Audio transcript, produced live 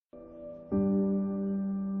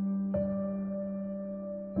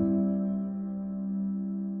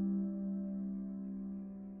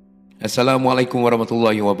Assalamualaikum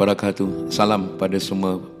warahmatullahi wabarakatuh. Salam pada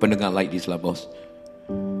semua pendengar Light di Selabos.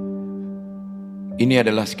 Ini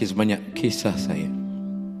adalah sikit sebanyak kisah saya.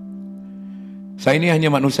 Saya ini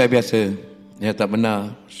hanya manusia biasa yang tak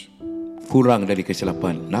pernah kurang dari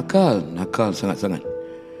kesilapan. Nakal sangat-sangat.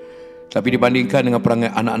 Tapi dibandingkan dengan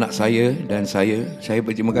perangai anak-anak saya dan saya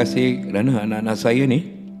berterima kasih kerana anak-anak saya ni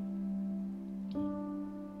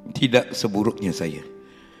tidak seburuknya saya.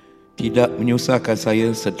 Tidak menyusahkan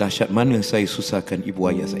saya sedahsyat mana saya susahkan ibu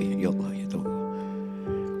ayah saya. Ya Allah, ya Tuhan.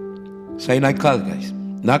 Saya nakal, guys.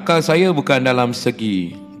 Nakal saya bukan dalam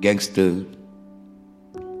segi gangster,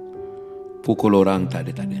 pukul orang,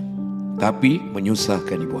 tak ada. Tapi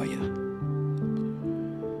menyusahkan ibu ayah.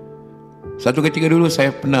 Satu ketika dulu saya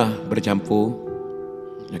pernah bercampur,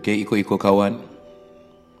 ikut-ikut kawan.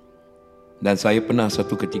 Dan saya pernah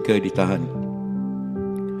satu ketika ditahan.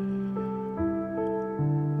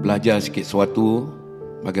 Belajar sikit sesuatu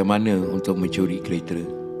bagaimana untuk mencuri kereta.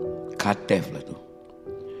 Katef lah tu.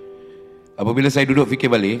 Apabila saya duduk fikir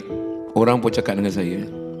balik, orang pun cakap dengan saya,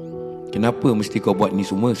 kenapa mesti kau buat ni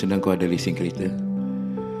semua sedang kau ada lesen kereta?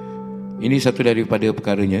 Ini satu daripada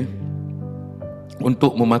perkaranya.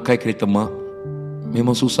 Untuk memakai kereta mak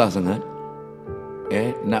memang susah sangat.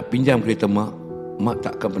 Nak pinjam kereta mak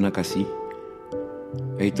takkan pernah kasih.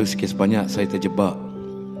 Itu sikit sebanyak saya terjebak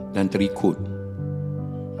dan terikut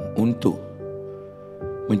untuk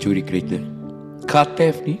mencuri kereta.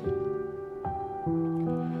 Katef ni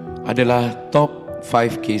adalah top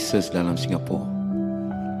 5 cases dalam Singapura.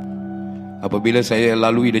 Apabila saya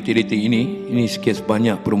lalui detik-detik ini sikit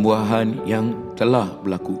sebanyak perempuan yang telah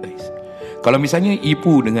berlaku, guys. Kalau misalnya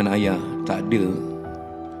ibu dengan ayah tak ada,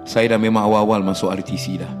 saya dah memang awal-awal masuk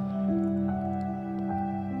RTC dah.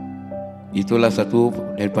 Itulah satu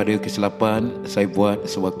daripada kesilapan saya buat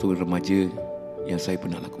sewaktu remaja yang saya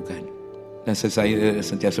pernah lakukan. Dan saya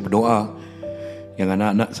sentiasa berdoa yang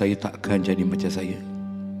anak-anak saya takkan jadi macam saya.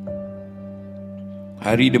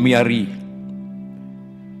 Hari demi hari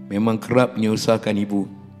memang kerap menyusahkan ibu.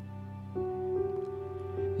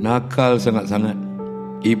 Nakal sangat-sangat.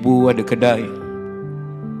 Ibu ada kedai,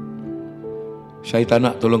 saya tak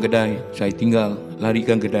nak tolong kedai, saya tinggal,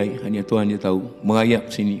 larikan kedai. Hanya Tuhan je tahu.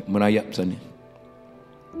 Merayap sini, merayap sana.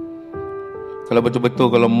 Kalau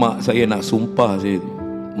betul-betul kalau mak saya nak sumpah saya tu,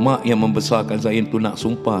 mak yang membesarkan saya tu nak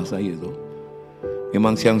sumpah saya tu,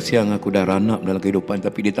 memang siang-siang aku dah ranap dalam kehidupan.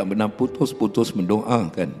 Tapi dia tak pernah putus-putus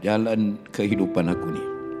mendoakan jalan kehidupan aku ni.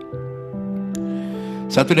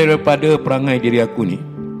 Satu daripada perangai diri aku ni,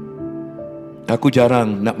 aku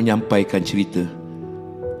jarang nak menyampaikan cerita.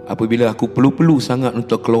 Apabila aku perlu sangat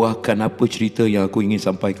untuk keluarkan apa cerita yang aku ingin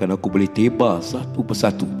sampaikan, aku boleh tebar satu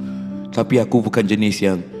persatu. Tapi aku bukan jenis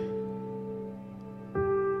yang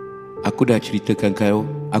aku dah ceritakan kau,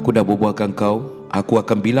 aku dah berbualkan kau, aku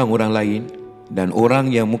akan bilang orang lain. Dan orang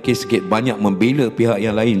yang mungkin sikit banyak membela pihak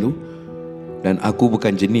yang lain tu. Dan aku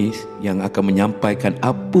bukan jenis yang akan menyampaikan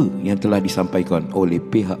apa yang telah disampaikan oleh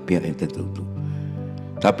pihak-pihak yang tertentu.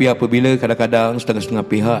 Tapi apabila kadang-kadang setengah-setengah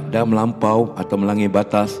pihak dah melampau atau melanggar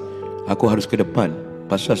batas, aku harus ke depan.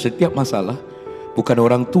 Pasal setiap masalah bukan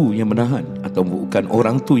orang tu yang menahan, atau bukan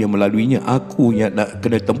orang tu yang melaluinya, aku yang nak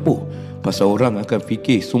kena tempuh. Pasal orang akan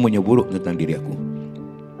fikir semuanya buruk tentang diri aku.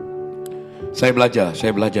 Saya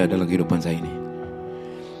belajar dalam kehidupan saya ni.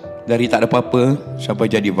 Dari tak ada apa-apa sampai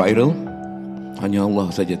jadi viral, hanya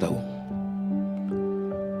Allah saja tahu.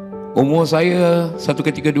 Umur saya satu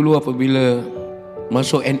ketika dulu apabila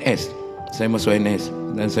masuk NS, saya masuk NS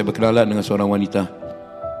dan saya berkenalan dengan seorang wanita.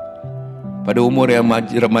 Pada umur yang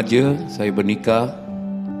remaja, saya bernikah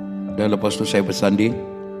dan lepas tu saya bersanding.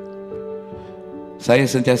 Saya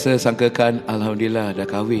sentiasa sangkakan Alhamdulillah dah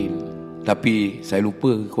kahwin. Tapi saya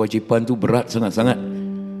lupa kewajipan tu berat sangat-sangat.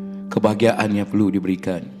 Kebahagiaan yang perlu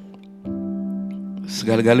diberikan,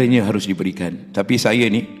 segala-galanya harus diberikan. Tapi saya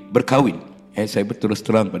ni berkahwin. Saya berterus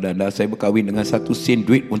terang pada anda, saya berkahwin dengan satu sen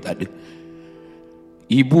duit pun tak ada.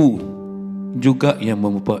 Ibu juga yang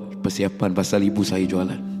membuat persiapan pasal ibu saya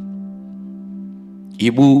jualan.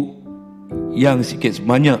 Ibu yang sikit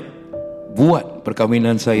sebanyak buat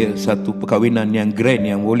perkahwinan saya satu perkahwinan yang grand,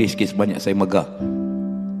 yang boleh sikit sebanyak saya megah.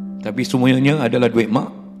 Tapi semuanya adalah duit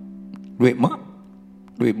mak.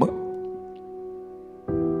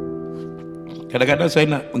 Kadang-kadang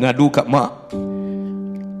saya nak mengadu kat mak,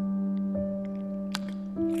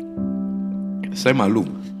 saya malu.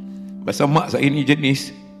 Pasal mak saya ni jenis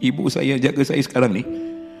ibu saya jaga saya sekarang ni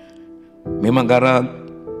memang garang,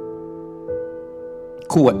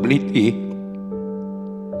 kuat belitih.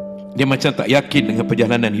 Dia macam tak yakin dengan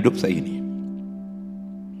perjalanan hidup saya ni.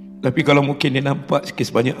 Tapi kalau mungkin dia nampak sikit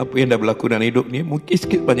sebanyak apa yang dah berlaku dalam hidup ni, mungkin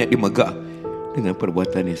sikit banyak dia megah dengan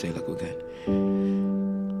perbuatan yang saya lakukan.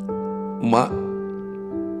 Mak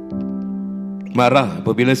marah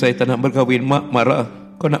apabila saya tak nak berkahwin. Mak marah,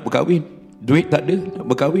 kau nak berkahwin, duit tak ada, nak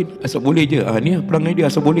berkahwin, asal boleh je. Ni perangai dia,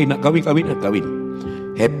 asal boleh, nak kahwin, nak kahwin.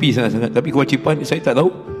 Happy sangat-sangat. Tapi kewajipan saya tak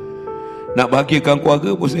tahu. Nak bahagiakan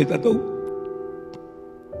keluarga pun saya tak tahu.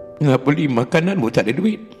 Nak beli makanan pun tak ada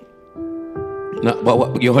duit. Nak bawa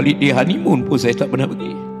pergi holiday, honeymoon pun saya tak pernah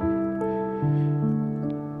pergi.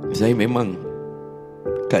 Saya memang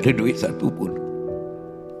tak ada duit satu pun.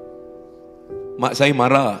 Mak saya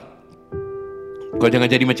marah, kau jangan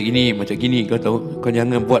jadi macam gini, kau tahu, kau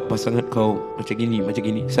jangan buat pasangan kau macam gini.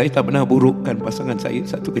 Saya tak pernah burukkan pasangan saya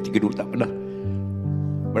satu ketika dulu, tak pernah.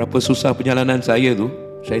 Berapa susah perjalanan saya tu,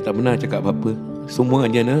 saya tak pernah cakap apa-apa. Semua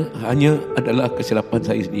hanya adalah kesilapan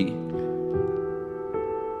saya sendiri.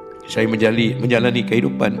 Saya menjalani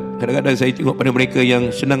kehidupan. Kadang-kadang saya tengok pada mereka yang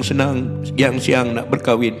senang-senang, siang-siang nak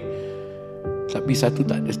berkahwin, tapi satu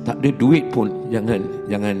tak ada duit pun.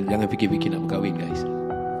 Jangan fikir-fikir nak berkahwin, guys.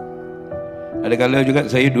 Ada kala juga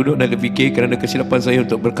saya duduk dan fikir, kerana kesilapan saya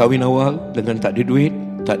untuk berkahwin awal dengan tak ada duit,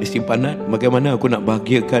 tak ada simpanan, bagaimana aku nak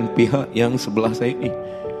bahagiakan pihak yang sebelah saya ni?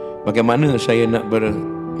 Bagaimana saya nak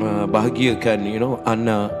bahagiakan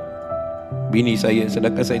anak bini saya,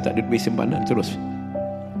 sedangkan saya tak ada duit simpanan terus.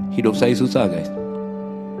 Hidup saya susah, guys.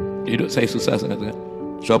 Hidup saya susah sangat-sangat.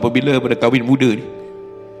 So apabila pada kahwin muda ni,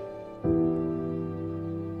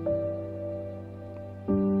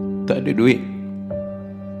 tak ada duit,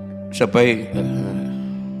 sampai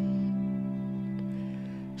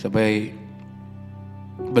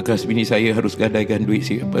bekas bini saya harus gadaikan duit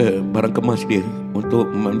barang kemas dia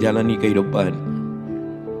untuk menjalani kehidupan.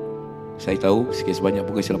 Saya tahu sikit sebanyak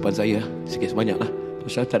pun kesilapan saya, sikit sebanyak lah.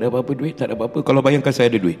 Saya tak ada apa-apa duit, tak ada apa-apa. Kalau bayangkan saya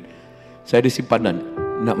ada duit, saya ada simpanan,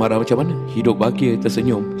 nak marah macam mana? Hidup bahagia,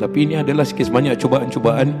 tersenyum. Tapi ini adalah sikit sebanyak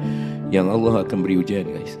cubaan-cubaan yang Allah akan beri ujian,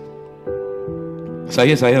 guys.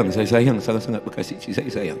 Saya sayang sangat-sangat bekas isteri saya,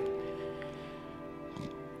 sayang.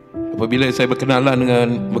 Apabila saya berkenalan dengan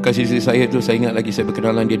bekas isteri saya tu, saya ingat lagi saya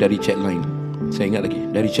berkenalan dia dari chat line. Saya ingat lagi,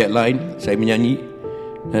 dari chat line saya menyanyi,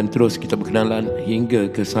 dan terus kita berkenalan hingga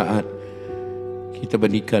ke saat kita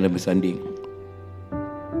bernikah dan bersanding.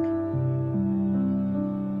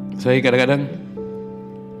 Saya kadang-kadang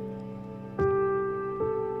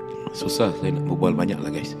susah saya nak berbual banyak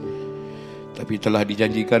lah, guys. Tapi telah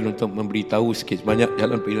dijanjikan untuk memberitahu sikit sebanyak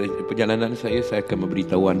jalan perjalanan saya akan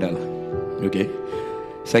memberitahu anda lah. Okay.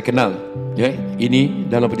 Saya kenal, ini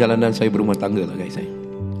dalam perjalanan saya berumah tangga lah, guys.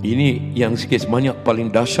 Ini yang sikit sebanyak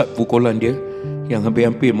paling dahsyat pukulan dia, yang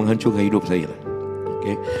hampir-hampir menghancurkan hidup saya lah.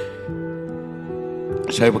 Okay.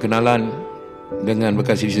 Saya berkenalan dengan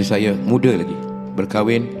bekas isteri saya muda lagi,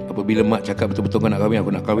 berkahwin. Apabila mak cakap betul-betul kau nak kahwin,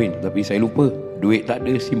 aku nak kahwin. Tapi saya lupa, duit tak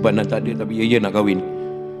ada, simpanan tak ada, tapi ya nak kahwin.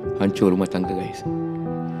 Hancur rumah tangga, guys.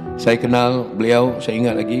 Saya kenal beliau, saya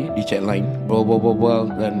ingat lagi, di chat line,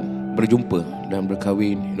 berbual dan berjumpa dan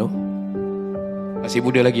berkahwin, Masih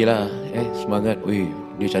muda lagi lah, semangat. Weh,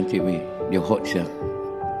 dia cantik, weh, dia hot siap.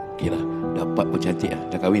 Okay lah, dapat pun cantik lah,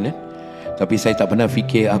 dah kahwin. Tapi saya tak pernah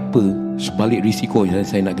fikir apa sebalik risiko yang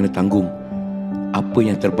saya nak kena tanggung. Apa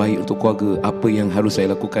yang terbaik untuk keluarga, apa yang harus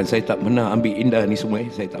saya lakukan. Saya tak pernah ambil indah ni semua,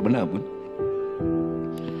 saya tak pernah pun.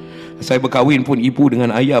 Saya berkahwin pun ibu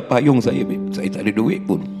dengan ayah payung saya, saya tak ada duit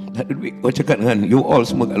pun. Tak ada duit. Kau cakap dengan you all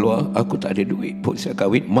semua kat luar, aku tak ada duit pun. Saya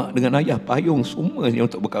kahwin, mak dengan ayah payung semua ni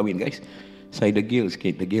untuk berkahwin, guys. Saya degil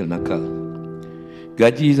sikit, degil, nakal.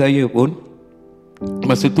 Gaji saya pun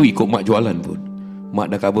masa tu ikut mak jualan pun.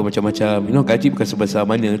 Mak dah cover macam-macam, gaji bukan sebesar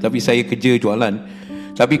mana, tapi saya kerja jualan.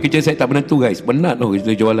 Tapi kerja saya tak menentu, guys. Penat tau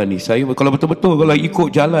kerja jualan ni. Saya kalau betul-betul kalau ikut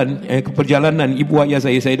jalan perjalanan ibu ayah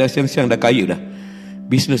saya dah siang-siang dah kaya dah.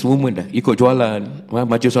 Business woman dah, ikut jualan.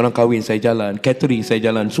 Majlis orang kahwin saya jalan, catering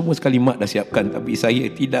saya jalan, semua sekali mak dah siapkan. Tapi saya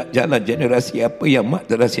tidak jalan generasi apa yang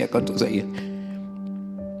mak dah siapkan untuk saya.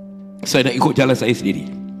 Saya nak ikut jalan saya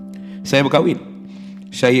sendiri. Saya berkahwin,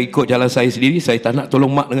 saya ikut jalan saya sendiri. Saya tak nak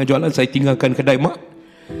tolong mak dengan jualan. Saya tinggalkan kedai mak,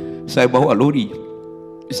 saya bawa lori.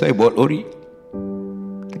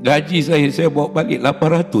 Gaji saya bawa balik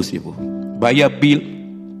 800 je pun. Bayar bil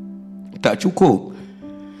tak cukup.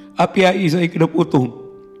 Api air saya kena potong.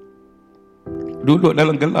 Duduk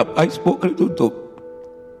dalam gelap, air spot kena tutup.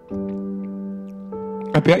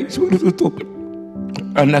 Api air semua kena tutup.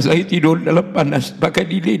 Anak saya tidur dalam panas pakai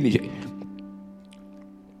lilin je.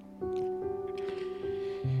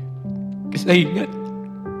 Saya ingat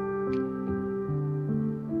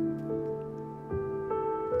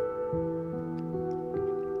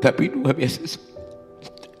tapi luar biasa.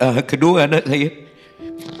 kedua anak saya,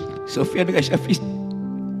 Sofian dengan Syafiq.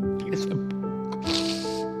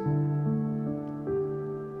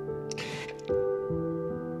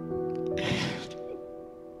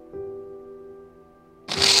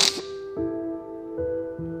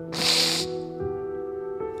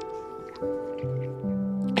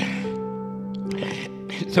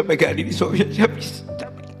 Sampai ke hari ini Sofian Syafiq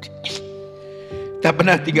tak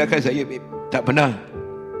pernah tinggalkan saya, babe. Tak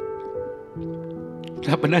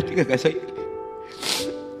pernah tinggalkan saya.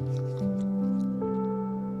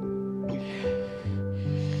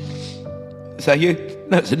 Saya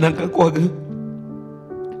nak senangkan keluarga,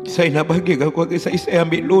 saya nak bahagiakan keluarga saya. Saya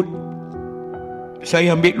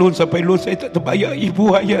ambil loan sampai loan saya tak terbayar.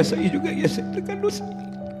 Ibu ayah saya juga yang saya tekan loan saya.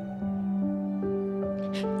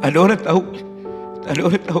 Ada orang tahu? Tak ada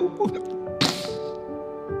orang tahu pun.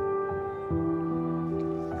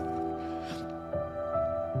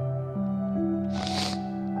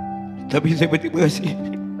 Tapi saya berterima kasih,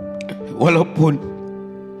 walaupun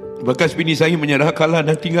bekas bini saya menyerah kalah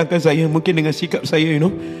dan tinggalkan saya, mungkin dengan sikap saya,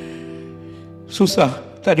 susah,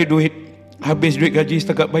 tak ada duit, habis duit gaji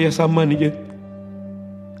setakat bayar saman je.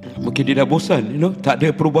 Mungkin dia dah bosan, tak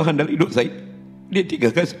ada perubahan dalam hidup saya, dia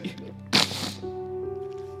tinggalkan saya.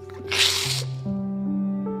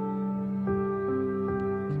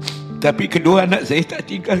 Tapi kedua anak saya tak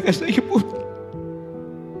tinggalkan saya pun.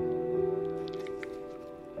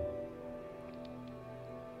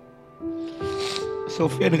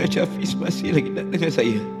 Sofian dengan Syafiq masih lagi nak dengan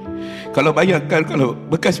saya. Kalau bayangkan, kalau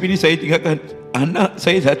bekas bini saya tinggalkan, anak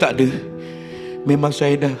saya dah tak ada. Memang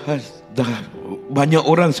saya dah banyak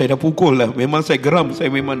orang saya dah pukul lah. Memang saya geram, saya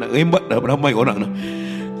memang nak rembat dah beramai orang dah.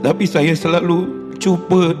 Tapi saya selalu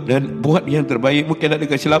cuba dan buat yang terbaik. Mungkin ada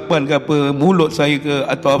kesilapan ke apa, mulut saya ke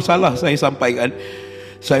atau salah saya sampaikan,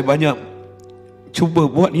 saya banyak cuba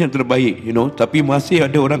buat yang terbaik, Tapi masih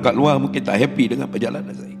ada orang kat luar mungkin tak happy dengan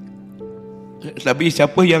perjalanan saya. Tapi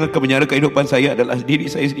siapa yang akan menyara kehidupan saya adalah diri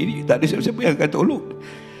saya sendiri. Tak ada siapa-siapa yang akan tolong.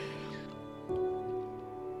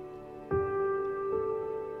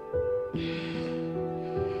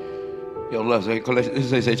 Ya Allah, kalau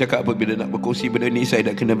saya cakap apabila nak berkongsi benda ni,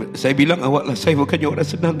 saya dah kena. Saya bilang awak lah, saya bukannya orang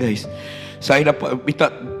senang, guys. Saya dapat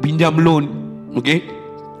minta pinjam loan, okey?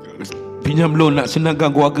 Pinjam loan nak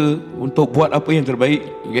senangkan keluarga untuk buat apa yang terbaik,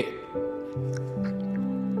 okey?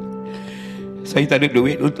 Saya tak ada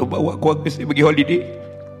duit untuk bawa keluarga saya pergi holiday.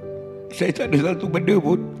 Saya tak ada satu benda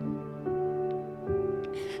pun.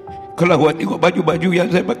 Kalau awak tengok baju-baju yang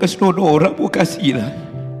saya pakai senonoh, orang pun kasih lah.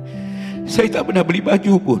 Saya tak pernah beli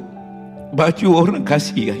baju pun. Baju orang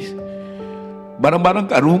kasih, guys. Barang-barang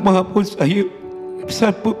kat rumah pun saya,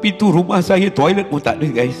 sampai pintu rumah saya, toilet pun tak ada,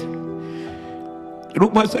 guys.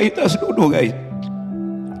 Rumah saya tak senonoh, guys.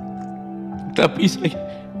 Tapi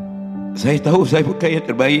saya tahu saya bukan yang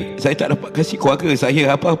terbaik. Saya tak dapat kasih keluarga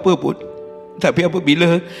saya apa-apa pun. Tapi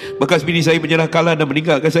apabila bekas bini saya menyerah kalah dan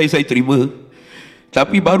meninggalkan saya terima.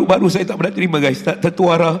 Tapi baru-baru saya tak pernah terima, guys. Tak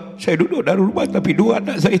tentu arah. Saya duduk dalam rumah, tapi dua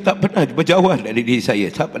anak saya tak pernah berjauhan dari diri saya.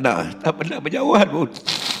 Tak pernah berjauhan pun.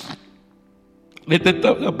 Dia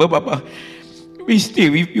tetap sama, Bapa. We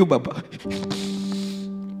stay with you, Bapa.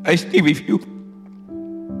 I stay with you.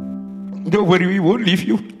 Don't worry, we won't leave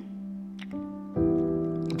you.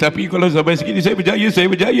 Tapi kalau sampai segini saya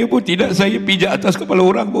berjaya pun tidak saya pijak atas kepala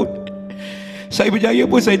orang pun. Saya berjaya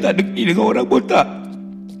pun saya tak dengki dengan orang pun, tak.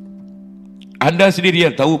 Anda sendiri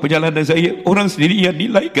yang tahu perjalanan saya, orang sendiri yang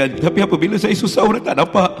nilaikan. Tapi apabila saya susah, orang tak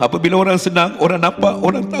nampak. Apabila orang senang, orang nampak,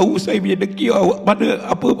 orang tahu saya punya dengki mana,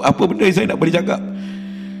 apa benda yang saya nak boleh cakap.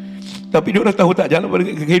 Tapi dia orang tahu tak jalan pada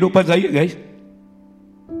kehidupan saya, guys.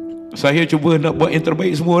 Saya cuba nak buat yang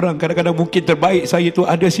terbaik semua orang. Kadang-kadang mungkin terbaik saya tu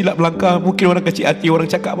ada silap langkah. Mungkin orang kecil hati, orang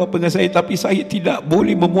cakap apa-apa dengan saya. Tapi saya tidak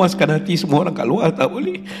boleh memuaskan hati semua orang kat luar. Tak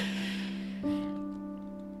boleh.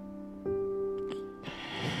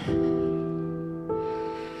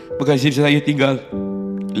 Bekas isteri saya tinggal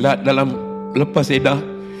dalam lepas edah.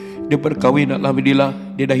 Dia berkahwin,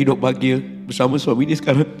 alhamdulillah. Dia dah hidup bahagia bersama suami dia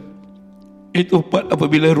sekarang. Itu part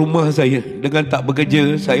apabila rumah saya dengan tak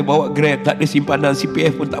bekerja, saya bawa Grab, tak ada simpanan,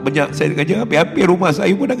 CPF pun tak banyak. Saya kerja hampir rumah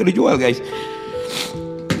saya pun nak kena jual, guys.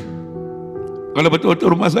 Kalau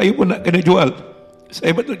betul-betul rumah saya pun nak kena jual.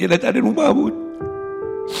 Saya betul je dah tak ada rumah pun.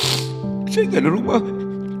 Saya tak ada rumah.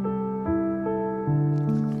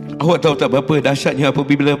 Awak tahu tak berapa dahsyatnya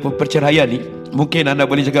apabila perceraian ni. Mungkin anda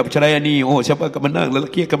boleh cakap perceraian ni, siapa akan menang?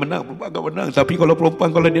 Lelaki akan menang, perempuan akan menang. Tapi kalau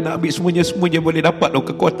perempuan, kalau dia nak ambil semuanya boleh dapat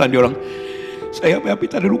kekuatan dia orang. Saya hampir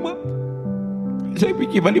tak ada rumah. Saya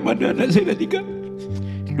fikir balik mana anak saya dah tinggal.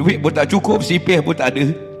 Duit pun tak cukup, CPF pun tak ada.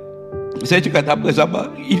 Saya cakap tak apa,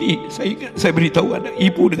 sabar. Ini saya ingat, saya beritahu anak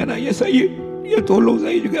ibu dengan ayah saya, yang tolong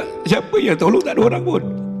saya juga. Siapa yang tolong? Tak ada orang pun.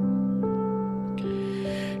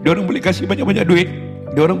 Diorang boleh kasih banyak-banyak duit,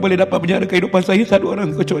 diorang boleh dapat menjara kehidupan saya, tak ada orang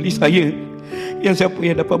kecuali saya. Yang siapa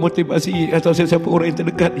yang dapat motivasi, atau siapa orang yang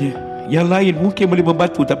terdekatnya. Yang lain mungkin boleh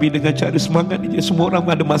membantu, tapi dengan cara semangat je. Semua orang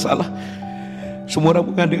ada masalah, semua orang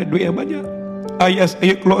bukan dengan duit yang banyak. Ayah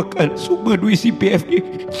saya keluarkan semua duit CPF dia.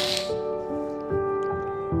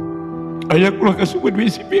 Ayah keluarkan semua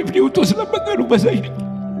duit CPF dia untuk selamatkan rumah saya.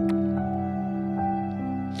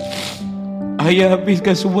 Ayah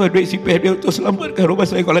habiskan semua duit CPF dia untuk selamatkan rumah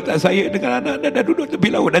saya. Kalau tak, saya dengan anak-anak dah duduk tepi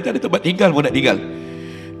laut, dah tak ada tempat tinggal pun nak tinggal.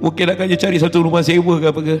 Mungkin akan cari satu rumah sewa ke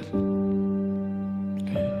apa ke.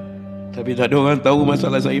 Tapi tak ada orang tahu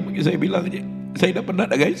masalah saya. Mungkin saya bilang je, saya dah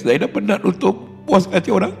penat dah guys. Saya dah penat untuk puas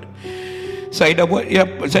hati orang. Saya dah buat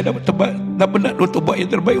saya dah penat untuk buat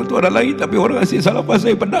yang terbaik untuk orang lain, tapi orang asyik salah faham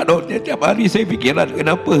saya. Penat dah. Tiap hari saya fikirlah,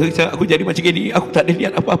 kenapa aku jadi macam ni. Aku tak ada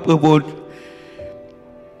niat apa-apa pun.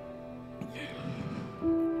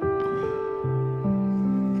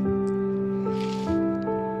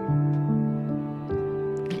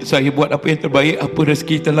 Saya buat apa yang terbaik. Apa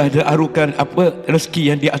rezeki telah diarukan, apa rezeki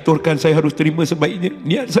yang diaturkan, saya harus terima sebaiknya.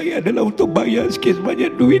 Niat saya adalah untuk bayar sikit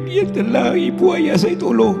sebanyak duit yang telah ibu ayah saya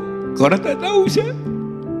tolong. Korang tak tahu saya.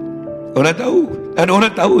 Korang tahu? Ada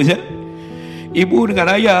orang tahu saya. Ibu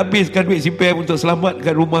dengan ayah habiskan duit CPF untuk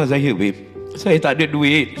selamatkan rumah saya, babe. Saya tak ada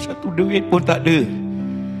duit, satu duit pun tak ada.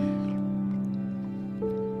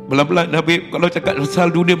 Pelan-pelan dah, babe. Kalau cakap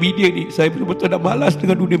pasal dunia media ni, saya betul-betul dah malas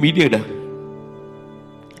dengan dunia media dah.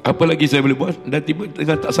 Apa lagi saya boleh buat? Dan tiba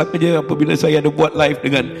dengan tak sangka je apabila saya ada buat live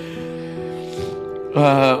dengan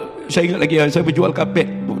saya ingat lagi, saya berjual kapet,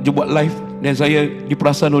 buat live, dan saya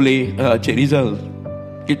diperasan oleh Cik Rizal.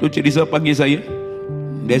 Itu Cik Rizal panggil saya,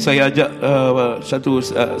 dan saya ajak satu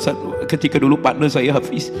ketika dulu partner saya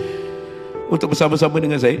Hafiz untuk bersama-sama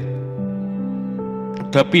dengan saya.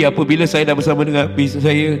 Tapi apabila saya dah bersama dengan Hafiz,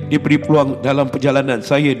 saya diberi peluang dalam perjalanan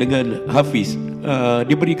saya dengan Hafiz,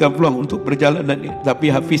 diberikan peluang untuk perjalanan ni.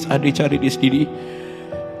 Tapi Hafiz ada cara dia sendiri.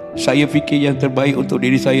 Saya fikir yang terbaik untuk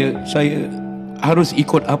diri saya. Saya harus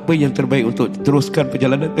ikut apa yang terbaik untuk teruskan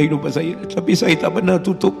perjalanan kehidupan saya. Tapi saya tak pernah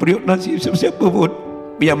tutup periuk nasib siapa pun.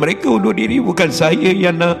 Yang mereka undur diri, bukan saya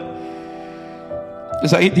yang nak.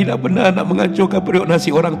 Saya tidak pernah nak menghancurkan periuk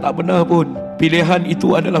nasib orang, tak pernah pun. Pilihan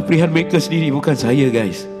itu adalah pilihan mereka sendiri, bukan saya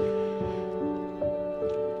guys.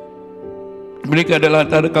 Mereka adalah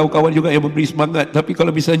antara kawan-kawan juga yang memberi semangat. Tapi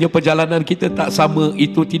kalau misalnya perjalanan kita tak sama,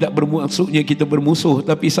 itu tidak bermaksudnya kita bermusuh.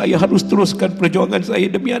 Tapi saya harus teruskan perjuangan saya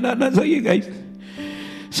demi anak-anak saya guys.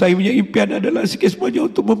 Saya punya impian adalah sikit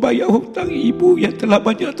sebanyak untuk membayar hutang ibu yang telah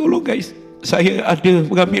banyak tolong guys. Saya ada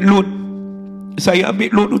mengambil loan. Saya ambil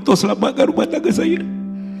loan untuk selamatkan rumah tangga saya.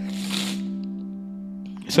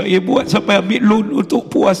 Saya buat sampai ambil loan untuk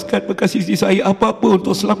puaskan bekas isteri saya, apa-apa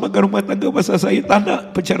untuk selamatkan rumah tangga. Pasal saya tak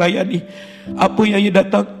nak perceraian ni. Apa yang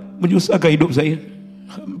datang menyusahkan hidup saya.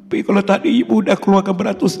 Hampir kalau tak ada, ibu dah keluarkan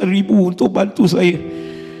beratus ribu untuk bantu saya.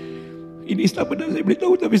 Ini tak benar saya boleh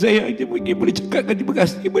tahu, tapi saya hanya mungkin boleh cakapkan terima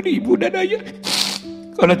kasih kepada ibu dan ayah.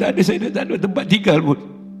 Kalau tak ada, saya dah tak ada tempat tinggal pun.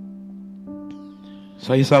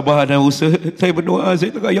 Saya sabar dan usaha. Saya berdoa, saya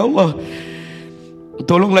cakap, ya Allah,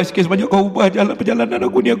 tolonglah sikit sebanyak kau ubah jalan perjalanan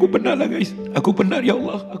aku ni. Aku penat lah guys. Aku penat ya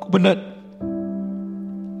Allah. Aku penat.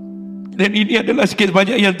 Dan ini adalah sikit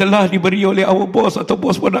sebanyak yang telah diberi oleh our boss atau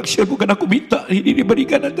boss production. Bukan aku minta. Ini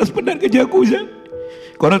diberikan atas penat kerja aku Zan.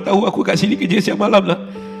 Korang tahu aku kat sini kerja siang malam lah.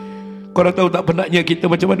 Korang tahu tak penatnya kita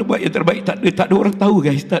macam mana buat yang terbaik. Tak ada orang tahu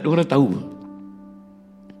guys. Tak ada orang tahu.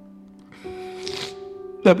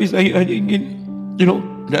 Tapi saya hanya ingin,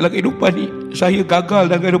 dalam kehidupan ni, saya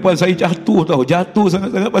gagal dalam kehidupan. Saya jatuh jatuh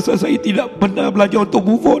sangat-sangat pasal saya tidak pernah belajar untuk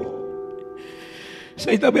move on.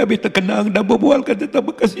 Saya tak habis terkenang dan berbualkan tentang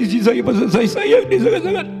bekas isteri saya pasal saya sayang dia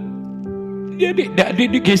sangat-sangat.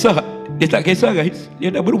 Dia kisah. Dia tak kisah guys.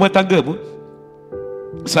 Dia dah berumah tangga pun.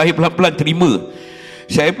 Saya pelan-pelan terima.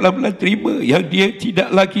 Saya pelan-pelan terima yang dia tidak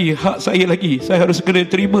lagi hak saya lagi. Saya harus kena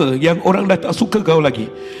terima yang orang dah tak suka kau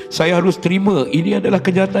lagi. Saya harus terima. Ini adalah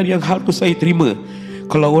kenyataan yang harus saya terima.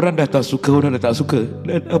 Kalau orang dah tak suka, orang dah tak suka.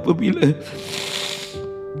 Dan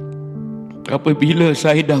apabila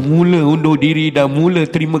saya dah mula undur diri, dah mula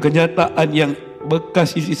terima kenyataan yang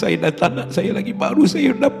bekas isteri saya dah tak nak saya lagi, baru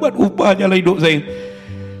saya dapat upah jalan hidup saya.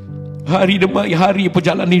 Hari demi hari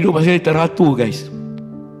perjalanan hidup saya teratur guys.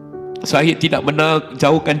 Saya tidak pernah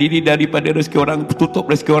jauhkan diri daripada rezeki orang, tutup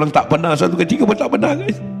rezeki orang, tak pernah. Satu ketika pun tak pernah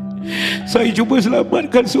guys. Saya cuba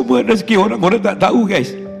selamatkan semua rezeki orang. Orang tak tahu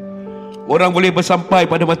guys. Orang boleh bersampai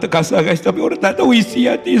pada mata kasar guys, tapi orang tak tahu isi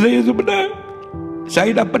hati saya sebenar.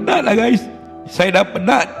 Saya dah penat lah guys. Saya dah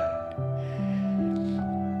penat.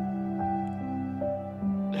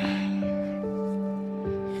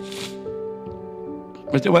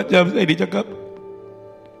 Macam-macam saya dicakap.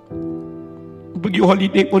 Pergi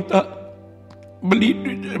holiday pun tak, beli,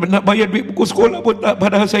 nak bayar duit buku sekolah pun tak.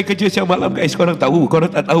 Padahal saya kerja siang malam guys. Korang tahu,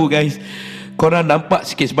 korang tak tahu guys. Korang nampak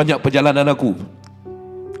sikit sebanyak perjalanan aku.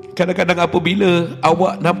 Kadang-kadang apabila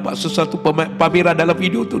awak nampak sesuatu pameran dalam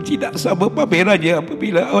video tu, tidak sama pamerannya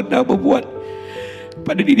apabila awak dah berbuat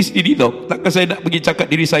pada diri sendiri tau. Takkan saya nak pergi cakap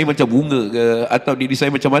diri saya macam bunga ke, atau diri saya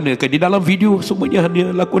macam mana ke. Di dalam video semuanya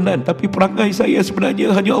hanya lakonan, tapi perangai saya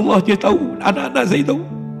sebenarnya hanya Allah je tahu. Anak-anak saya tahu.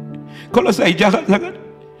 Kalau saya jahat sangat,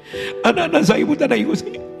 anak-anak saya pun tak nak ikut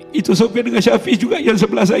saya. Itu Sofian dengan Syafiq juga yang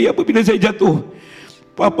sebelah saya apabila saya jatuh.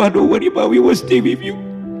 Papa, don't worry, but we will stay with you.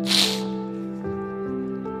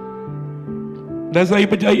 Dan saya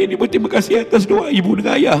percaya ini berterima kasih atas doa ibu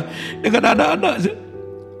dengan ayah dengan anak-anak.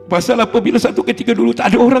 Pasal apabila satu ketika dulu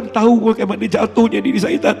tak ada orang tahu bagaimana jatuhnya diri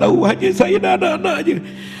saya, tak tahu, hanya saya dan anak-anak je.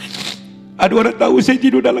 Ada orang tahu saya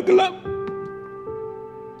tidur dalam gelap.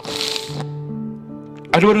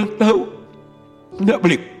 Ada orang tahu tak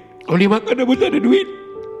boleh makan pun tak ada duit.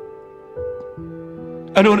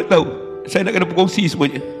 Ada orang tahu saya nak kena berkongsi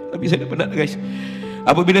semuanya, tapi saya tak penat guys.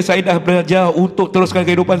 Apabila saya dah belajar untuk teruskan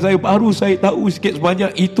kehidupan saya, baru saya tahu sikit sebanyak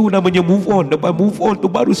itu namanya move on. Lepas move on tu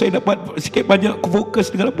baru saya dapat sikit banyak fokus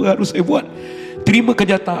dengan apa harus saya buat. Terima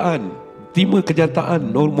kenyataan, terima kenyataan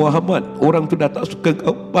Nur Muhammad, orang tu dah tak suka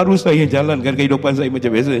kau, baru saya jalankan kehidupan saya macam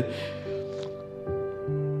biasa.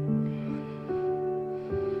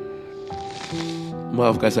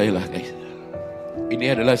 Maafkan saya lah guys.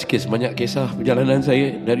 Ini adalah sikit sebanyak kisah perjalanan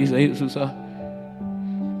saya. Dari saya susah,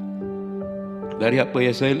 dari apa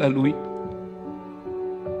yang saya lalui.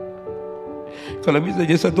 Kalau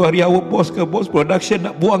misalnya satu hari awak bos production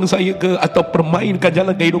nak buang saya ke atau permainkan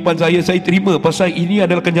jalan kehidupan saya terima. Pasal ini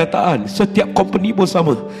adalah kenyataan. Setiap company pun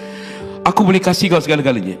sama. Aku boleh kasih kau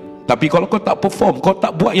segala-galanya, tapi kalau kau tak perform, kau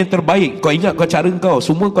tak buat yang terbaik, kau ingat kau cara kau,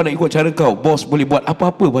 semua kau nak ikut cara kau, bos boleh buat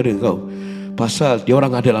apa-apa pada kau. Pasal dia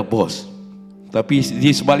orang adalah bos. Tapi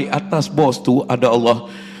di sebalik atas bos tu ada Allah.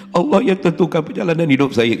 Allah yang tentukan perjalanan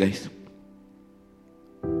hidup saya guys.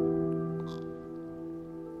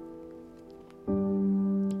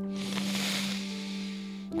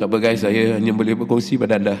 Tak apa guys, saya hanya boleh berkongsi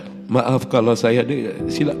pada anda. Maaf kalau saya ada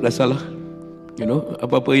silap dan salah.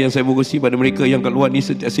 Apa-apa yang saya berkongsi pada mereka yang kat luar ni,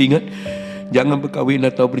 sentiasa ingat, jangan berkahwin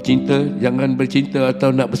atau bercinta. Jangan bercinta atau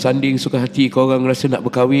nak bersanding suka hati korang rasa nak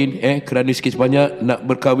berkahwin kerana sikit sebanyak nak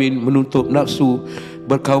berkahwin menutup nafsu.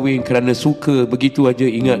 Berkahwin kerana suka begitu aja.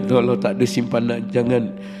 Ingat, kalau tak ada simpanan,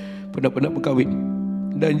 jangan pernah berkahwin.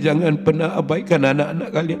 Dan jangan pernah abaikan anak-anak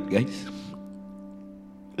kalian guys.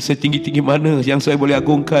 Setinggi-tinggi mana yang saya boleh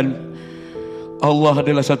agungkan, Allah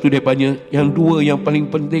adalah satu daripadanya. Yang dua yang paling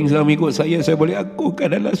penting dalam ikut saya boleh agungkan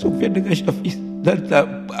adalah Sofian dengan Syafiq. Dan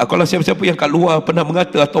kalau siapa-siapa yang kat luar pernah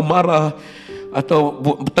mengata atau marah atau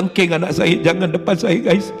tengking anak saya, jangan depan saya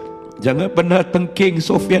guys. Jangan pernah tengking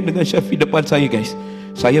Sofian dengan Syafiq depan saya guys.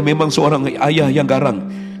 Saya memang seorang ayah yang garang.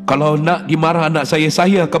 Kalau nak dimarah anak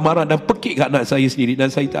saya akan marah dan pekik kat anak saya sendiri. Dan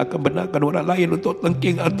saya tak akan benarkan orang lain untuk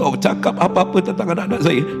tengking atau cakap apa-apa tentang anak-anak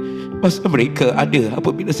saya. Pasal mereka ada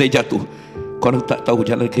apabila saya jatuh. Korang tak tahu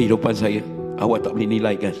jalan kehidupan saya, awak tak boleh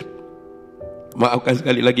nilai kan. Maafkan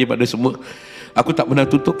sekali lagi pada semua. Aku tak pernah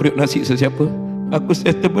tutup periuk nasi sesiapa. Aku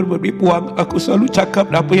setiap berberi puang. Aku selalu cakap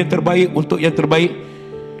apa yang terbaik untuk yang terbaik.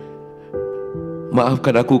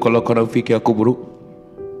 Maafkan aku kalau korang fikir aku buruk.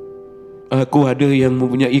 Aku ada yang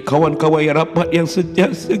mempunyai kawan-kawan yang rapat yang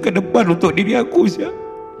sentiasa ke depan untuk diri aku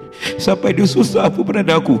sampai dia susah pun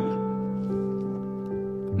pada aku.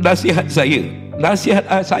 Nasihat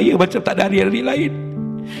saya macam tak ada hari-hari lain.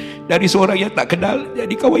 Dari seorang yang tak kenal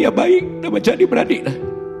jadi kawan yang baik, dah macam adik-beradik lah.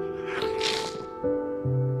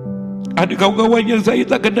 Ada kawan-kawan yang saya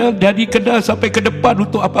tak kenal jadi kenal sampai ke depan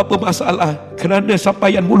untuk apa-apa masalah, kerana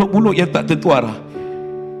sampaian mulut-mulut yang tak tentu arah.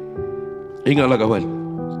 Ingatlah kawan,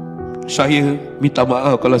 saya minta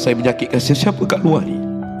maaf kalau saya menyakitkan sesiapa kat luar ni.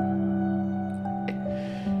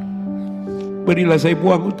 Berilah saya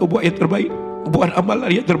buang untuk buat yang terbaik, buat amalan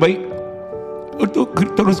yang terbaik, untuk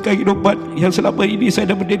teruskan kehidupan yang selama ini saya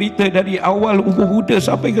dah menderita dari awal umur muda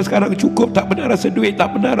sampai ke sekarang. Cukup tak pernah rasa duit,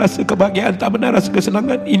 tak pernah rasa kebahagiaan, tak pernah rasa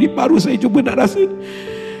kesenangan. Ini baru saya cuba nak rasa.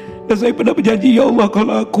 Dan saya pernah berjanji, ya Allah,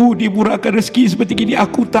 kalau aku dimurahkan rezeki seperti ini,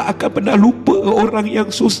 aku tak akan pernah lupa orang yang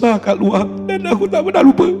susah kat luar. Dan aku tak pernah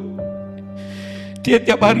lupa.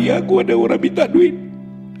 Tiap-tiap hari aku ada orang minta duit,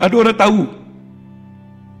 ada orang tahu.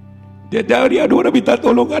 Tiap-tiap hari ada orang minta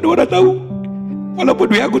tolong, ada orang tahu.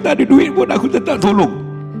 Walaupun duit aku tak ada duit pun, aku tetap tolong.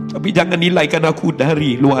 Tapi jangan nilaikan aku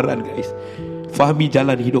dari luaran guys. Fahami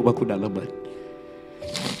jalan hidup aku dalaman.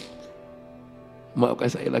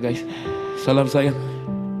 Maafkan saya lah guys. Salam sayang.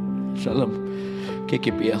 Salam.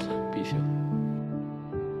 KKPL.